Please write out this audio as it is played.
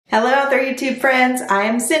Hello out there, YouTube friends. I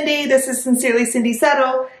am Cindy. This is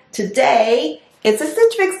SincerelyCindiSettle. Today, it's a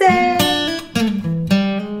Stitch Fix Day.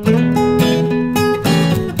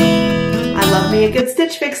 I love me a good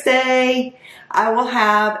Stitch Fix Day. I will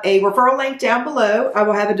have a referral link down below. I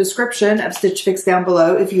will have a description of Stitch Fix down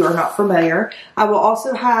below if you are not familiar. I will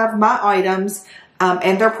also have my items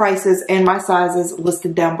and their prices and my sizes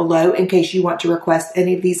listed down below in case you want to request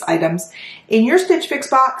any of these items. In your Stitch Fix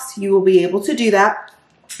box, you will be able to do that.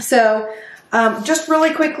 So just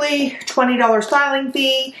really quickly, $20 styling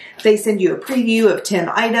fee. They send you a preview of 10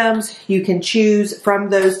 items. You can choose from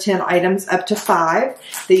those 10 items up to 5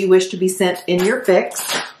 that you wish to be sent in your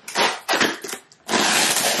fix.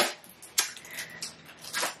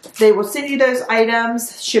 They will send you those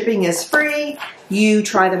items. Shipping is free. You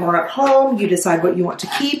try them on at home. You decide what you want to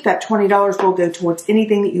keep. That $20 will go towards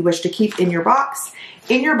anything that you wish to keep in your box.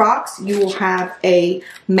 In your box, you will have a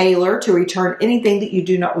mailer to return anything that you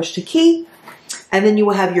do not wish to keep. And then you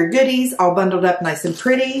will have your goodies all bundled up nice and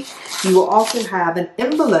pretty. You will also have an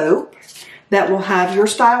envelope that will have your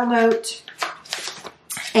style note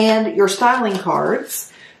and your styling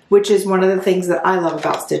cards, which is one of the things that I love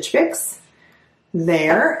about Stitch Fix.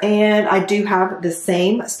 There, and I do have the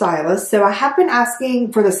same stylist. So I have been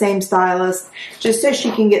asking for the same stylist just so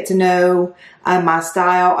she can get to know my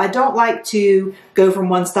style. I don't like to go from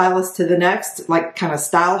one stylist to the next, like kind of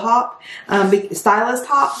stylist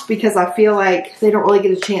hop, because I feel like they don't really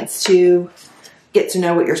get a chance to get to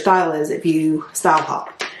know what your style is if you style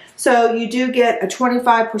hop. So you do get a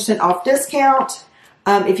 25% off discount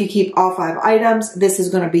if you keep all 5 items. This is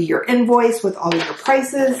going to be your invoice with all of your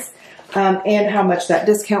prices. And how much that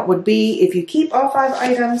discount would be if you keep all 5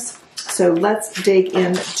 items. So let's dig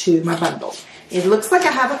into my bundle. It looks like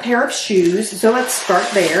I have a pair of shoes, so let's start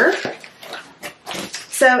there.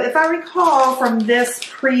 So if I recall from this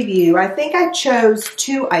preview, I think I chose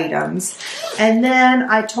 2 items, and then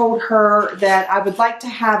I told her that I would like to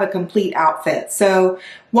have a complete outfit. So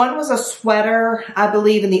one was a sweater, I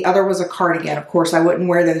believe, and the other was a cardigan. Of course, I wouldn't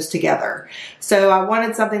wear those together. So I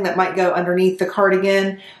wanted something that might go underneath the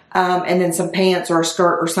cardigan, and then some pants or a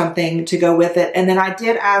skirt or something to go with it. And then I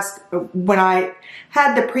did ask when I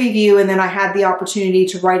had the preview, and then I had the opportunity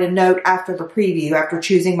to write a note after the preview, after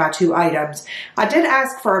choosing my 2 items. I did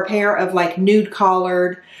ask for a pair of like nude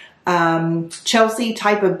collared Chelsea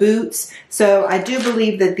type of boots. So I do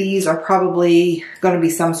believe that these are probably going to be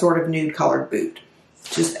some sort of nude colored boot.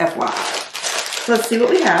 Just FYI. So let's see what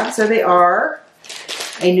we have. So they are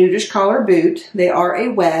a nudish collar boot. They are a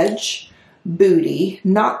wedge. Bootie,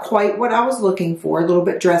 not quite what I was looking for, a little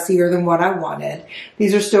bit dressier than what I wanted.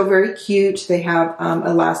 These are still very cute. They have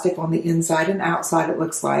elastic on the inside and outside, it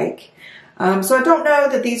looks like. So I don't know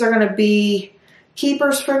that these are going to be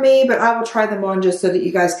keepers for me, but I will try them on just so that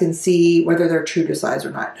you guys can see whether they're true to size or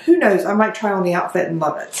not. Who knows? I might try on the outfit and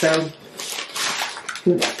love it, so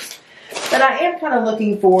who knows. But I am kind of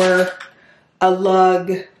looking for a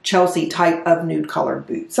lug Chelsea type of nude colored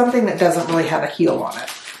boot, something that doesn't really have a heel on it.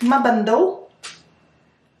 My bundle.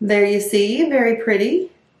 There you see, very pretty.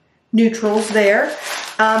 Neutrals there.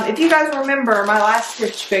 If you guys remember my last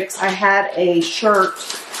Stitch Fix, I had a shirt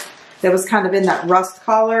that was kind of in that rust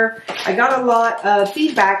collar. I got a lot of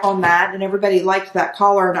feedback on that, and everybody liked that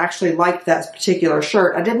collar and actually liked that particular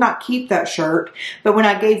shirt. I did not keep that shirt, but when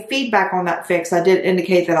I gave feedback on that fix, I did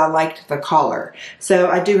indicate that I liked the collar. So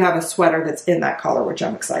I do have a sweater that's in that collar, which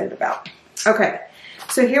I'm excited about. Okay.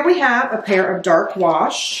 So here we have a pair of dark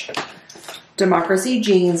wash Democracy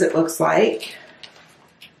jeans, it looks like.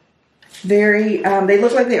 Very, they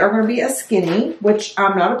look like they are going to be a skinny, which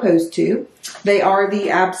I'm not opposed to. They are the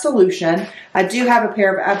Absolution. I do have a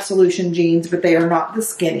pair of Absolution jeans, but they are not the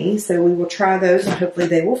skinny. So we will try those and hopefully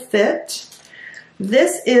they will fit.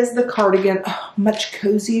 This is the cardigan. Oh, much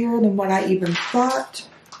cozier than what I even thought.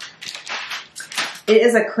 It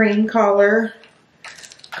is a cream collar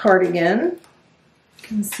cardigan. You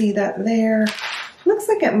can see that there. Looks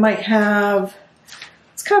like it might have,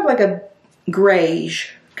 it's kind of like a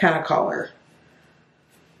grayish kind of color.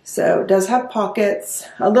 So it does have pockets,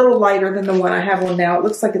 a little lighter than the one I have on now. It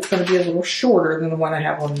looks like it's going to be a little shorter than the one I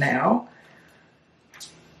have on now.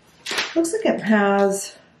 Looks like it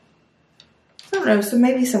has, I don't know, so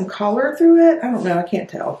maybe some color through it. I don't know, I can't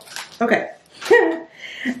tell. Okay.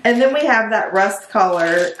 And then we have that rust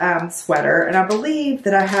color sweater, and I believe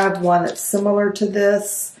that I have one that's similar to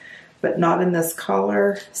this, but not in this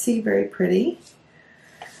color. See, very pretty.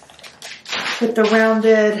 With the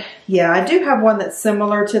rounded, yeah, I do have one that's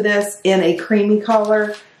similar to this in a creamy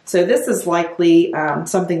color. So this is likely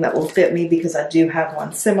something that will fit me because I do have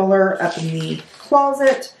one similar up in the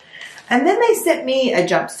closet. And then they sent me a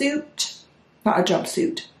jumpsuit, not a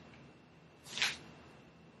jumpsuit,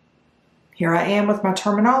 here I am with my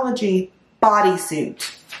terminology,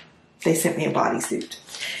 bodysuit. They sent me a bodysuit.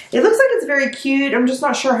 It looks like it's very cute. I'm just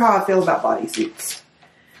not sure how I feel about bodysuits.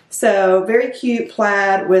 So very cute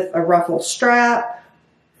plaid with a ruffle strap.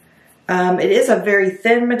 It is a very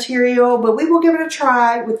thin material, but we will give it a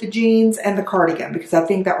try with the jeans and the cardigan because I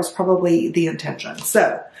think that was probably the intention.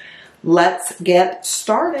 So let's get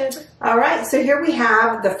started. All right, so here we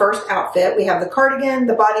have the first outfit. We have the cardigan,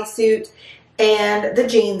 the bodysuit, and the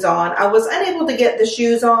jeans on. I was unable to get the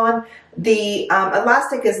shoes on. The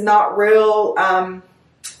elastic is not real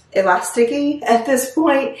elasticy at this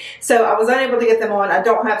point, so I was unable to get them on. I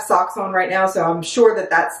don't have socks on right now, so I'm sure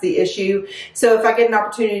that that's the issue. So if I get an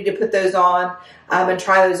opportunity to put those on and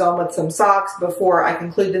try those on with some socks before I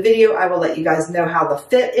conclude the video, I will let you guys know how the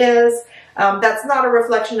fit is. That's not a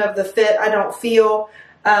reflection of the fit, I don't feel,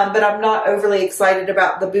 but I'm not overly excited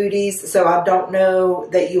about the booties, so I don't know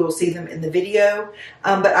that you will see them in the video,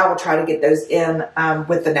 but I will try to get those in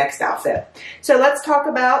with the next outfit. So let's talk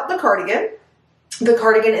about the cardigan. The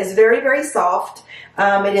cardigan is very, very soft.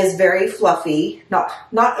 It is very fluffy, not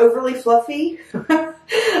overly fluffy,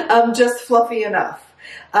 just fluffy enough.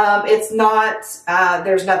 It's not,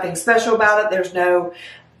 there's nothing special about it. There's no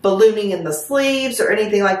ballooning in the sleeves or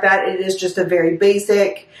anything like that. It is just a very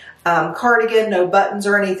basic cardigan, no buttons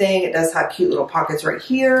or anything. It does have cute little pockets right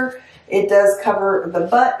here. It does cover the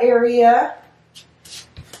butt area.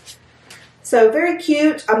 So very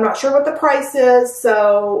cute. I'm not sure what the price is,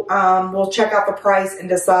 so we'll check out the price and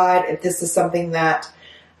decide if this is something that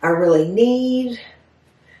I really need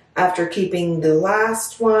after keeping the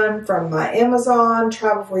last one from my Amazon,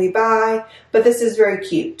 try before you buy. But this is very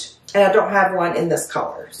cute, and I don't have one in this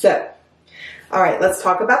color. So, all right, let's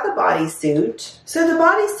talk about the bodysuit. So the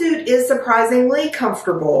bodysuit is surprisingly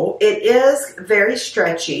comfortable. It is very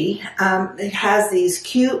stretchy. It has these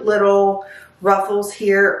cute little ruffles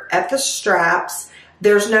here at the straps.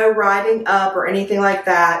 There's no riding up or anything like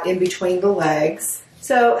that in between the legs.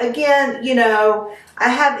 So again, you know, I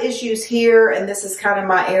have issues here, and this is kind of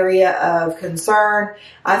my area of concern.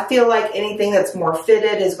 I feel like anything that's more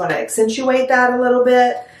fitted is going to accentuate that a little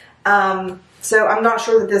bit. So I'm not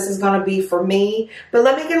sure that this is going to be for me, but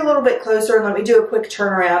let me get a little bit closer and let me do a quick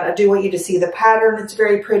turnaround. I do want you to see the pattern. It's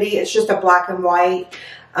very pretty. It's just a black and white,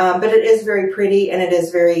 but it is very pretty, and it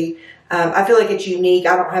is very, I feel like it's unique.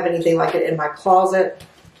 I don't have anything like it in my closet.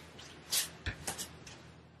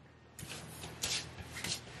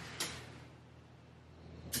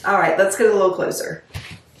 All right, let's get a little closer.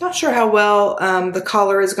 Not sure how well the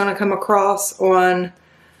collar is going to come across on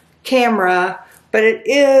camera, but it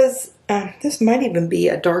is, this might even be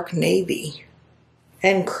a dark navy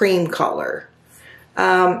and cream color.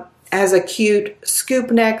 Has a cute scoop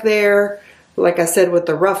neck there, like I said, with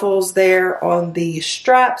the ruffles there on the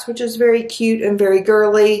straps, which is very cute and very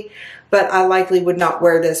girly, but I likely would not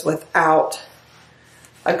wear this without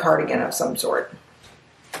a cardigan of some sort.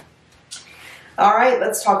 All right,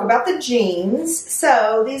 let's talk about the jeans.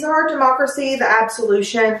 So these are Democracy, the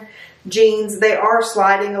Absolution jeans. They are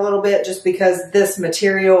sliding a little bit just because this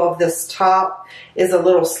material of this top is a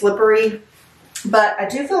little slippery, but I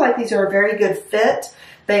do feel like these are a very good fit.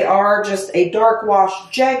 They are just a dark wash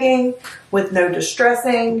jegging with no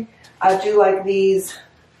distressing. I do like these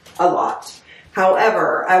a lot.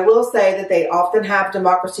 However, I will say that they often have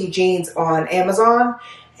Democracy jeans on Amazon.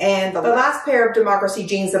 And the last pair of Democracy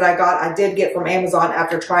jeans that I got, I did get from Amazon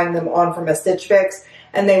after trying them on from a Stitch Fix,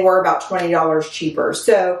 and they were about $20 cheaper.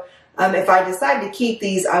 So if I decide to keep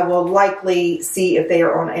these, I will likely see if they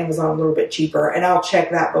are on Amazon a little bit cheaper, and I'll check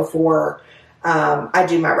that before I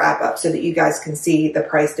do my wrap up so that you guys can see the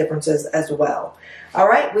price differences as well. All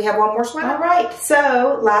right, we have one more sweater. All right,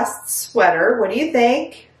 so last sweater, what do you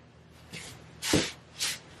think?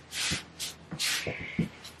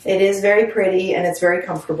 It is very pretty and it's very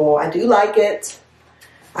comfortable. I do like it.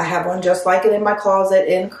 I have one just like it in my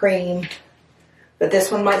closet in cream, but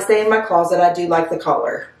this one might stay in my closet. I do like the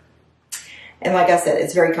color. And like I said,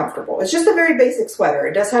 it's very comfortable. It's just a very basic sweater.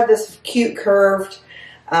 It does have this cute curved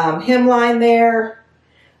hemline there.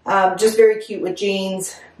 Just very cute with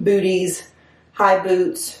jeans, booties, high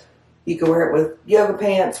boots. You can wear it with yoga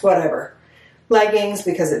pants, whatever. Leggings,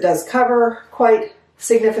 because it does cover quite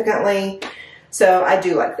significantly. So I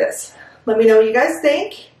do like this. Let me know what you guys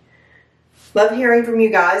think. Love hearing from you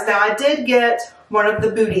guys. Now I did get one of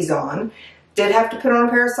the booties on. Did have to put on a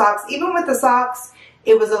pair of socks. Even with the socks,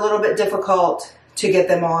 it was a little bit difficult to get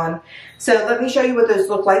them on. So let me show you what those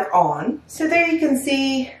look like on. So there you can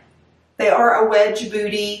see they are a wedge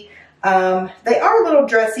booty. They are a little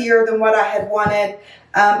dressier than what I had wanted.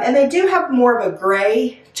 And they do have more of a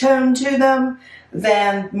gray tone to them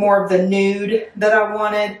than more of the nude that I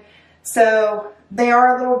wanted. So they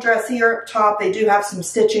are a little dressier up top. They do have some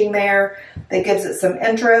stitching there that gives it some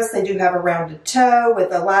interest. They do have a rounded toe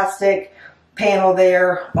with elastic panel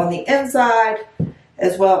there on the inside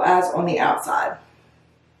as well as on the outside.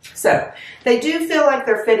 So they do feel like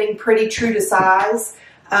they're fitting pretty true to size.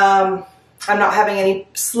 I'm not having any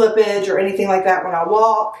slippage or anything like that when I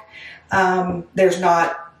walk. There's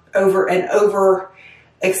not over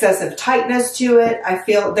excessive tightness to it. I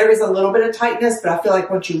feel there is a little bit of tightness, but I feel like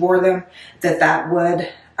once you wore them that would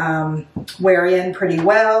wear in pretty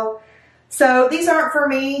well. So these aren't for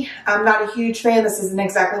me. I'm not a huge fan. This isn't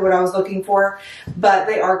exactly what I was looking for, but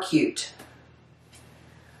they are cute.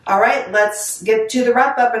 All right, let's get to the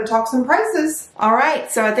wrap up and talk some prices. All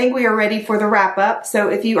right, so I think we are ready for the wrap up. So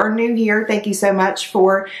if you are new here, thank you so much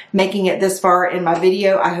for making it this far in my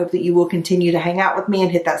video. I hope that you will continue to hang out with me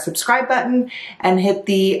and hit that subscribe button and hit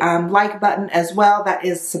the like button as well. That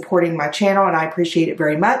is supporting my channel and I appreciate it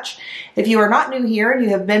very much. If you are not new here and you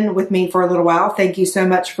have been with me for a little while, thank you so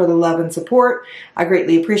much for the love and support. I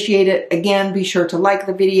greatly appreciate it. Again, be sure to like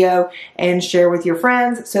the video and share with your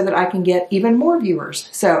friends so that I can get even more viewers.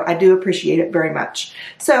 So I do appreciate it very much.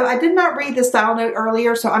 So I did not read the style note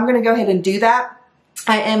earlier, so I'm going to go ahead and do that.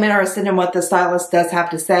 I am interested in what the stylist does have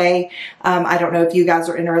to say. I don't know if you guys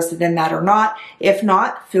are interested in that or not. If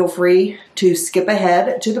not, feel free to skip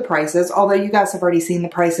ahead to the prices, although you guys have already seen the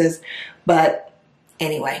prices. But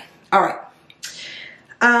anyway, all right.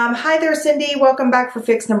 Hi there, Cindy. Welcome back for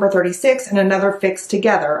fix number 36 and another fix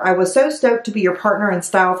together. I was so stoked to be your partner in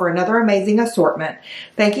style for another amazing assortment.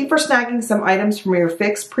 Thank you for snagging some items from your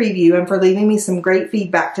fix preview and for leaving me some great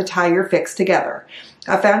feedback to tie your fix together.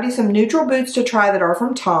 I found you some neutral boots to try that are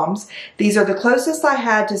from Tom's. These are the closest I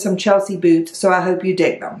had to some Chelsea boots, so I hope you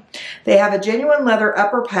dig them. They have a genuine leather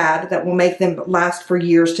upper pad that will make them last for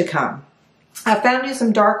years to come. I found you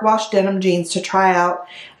some dark wash denim jeans to try out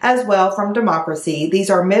as well from Democracy.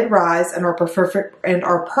 These are mid-rise and are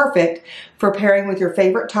perfect for pairing with your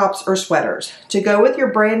favorite tops or sweaters. To go with your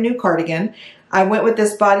brand new cardigan, I went with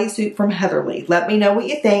this bodysuit from Heatherly. Let me know what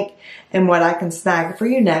you think and what I can snag for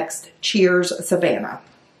you next. Cheers, Savannah.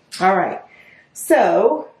 All right,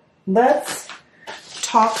 so let's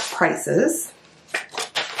talk prices.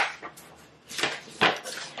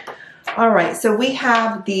 All right, so we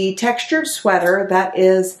have the textured sweater. That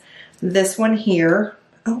is this one here.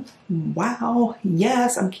 Oh, wow.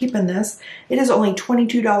 Yes, I'm keeping this. It is only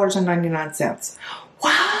 $22.99.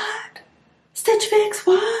 What? Stitch Fix,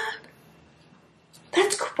 what?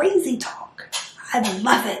 That's crazy talk. I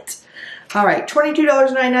love it. All right,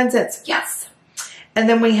 $22.99. Yes. And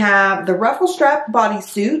then we have the ruffle strap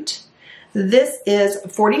bodysuit. This is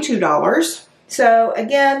 $42. So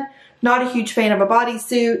again, not a huge fan of a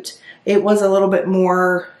bodysuit. It was a little bit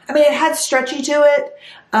more, I mean, it had stretchy to it.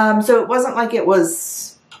 So it wasn't like it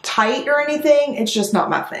was tight or anything. It's just not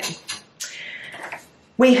my thing.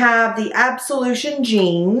 We have the Absolution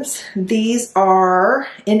jeans. These are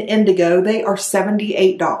in Indigo. They are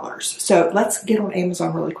 $78. So let's get on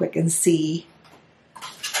Amazon really quick and see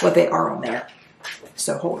what they are on there.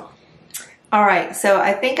 So hold on. All right, so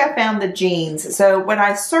I think I found the jeans. So when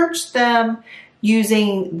I searched them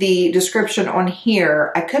using the description on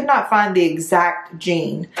here, I could not find the exact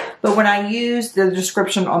jean. But when I used the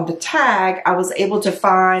description on the tag, I was able to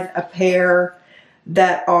find a pair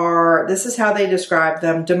that are, this is how they describe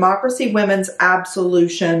them, Democracy Women's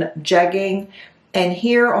Absolution Jegging. And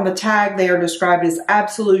here on the tag, they are described as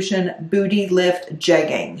Absolution Booty Lift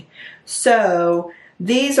Jegging. So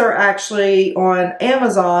these are actually on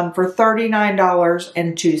Amazon for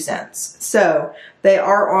 $39.02. So they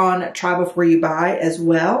are on Try Before You Buy as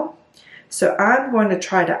well. So I'm going to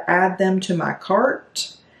try to add them to my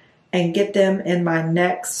cart and get them in my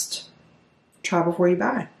next Try Before You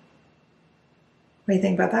Buy. What do you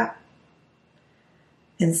think about that?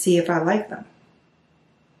 And see if I like them.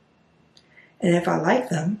 And if I like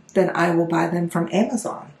them, then I will buy them from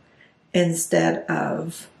Amazon instead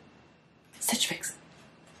of Stitch Fix.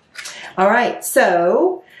 All right,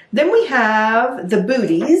 so then we have the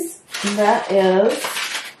booties. That is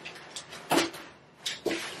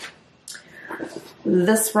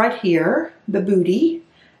this right here, the booty.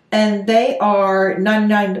 And they are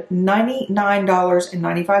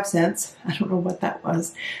 $99.95. I don't know what that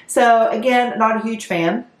was. So again, not a huge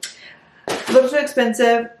fan. A little too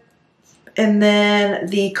expensive. And then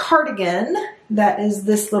the cardigan, that is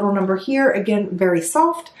this little number here. Again, very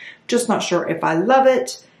soft. Just not sure if I love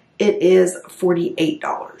it. It is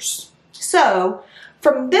 $48. So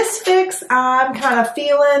from this fix, I'm kind of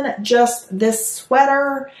feeling just this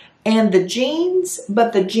sweater and the jeans,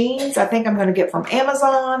 but the jeans I think I'm going to get from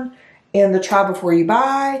Amazon in the Try Before You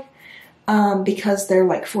Buy. because they're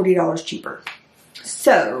like $40 cheaper.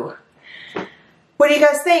 So, what do you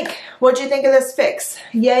guys think? What do you think of this fix?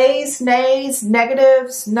 Yays, nays,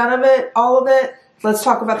 negatives, none of it, all of it? Let's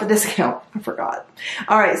talk about the discount. I forgot.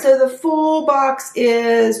 All right, so the full box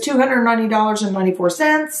is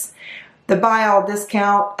 $290.94. The buy all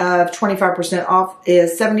discount of 25% off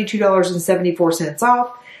is $72.74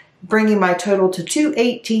 off, bringing my total to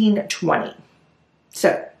 $218.20.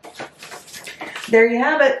 So, there you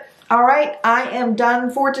have it. All right, I am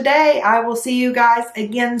done for today. I will see you guys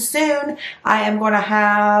again soon. I am going to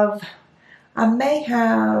have, I may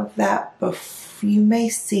have that before, you may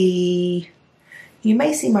see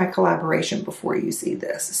my collaboration before you see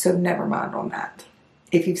this. So never mind on that.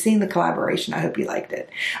 If you've seen the collaboration, I hope you liked it.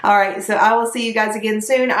 All right, so I will see you guys again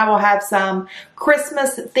soon. I will have some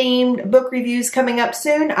Christmas themed book reviews coming up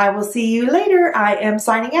soon. I will see you later. I am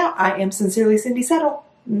signing out. I am Sincerely Cindy Settle.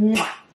 Mwah.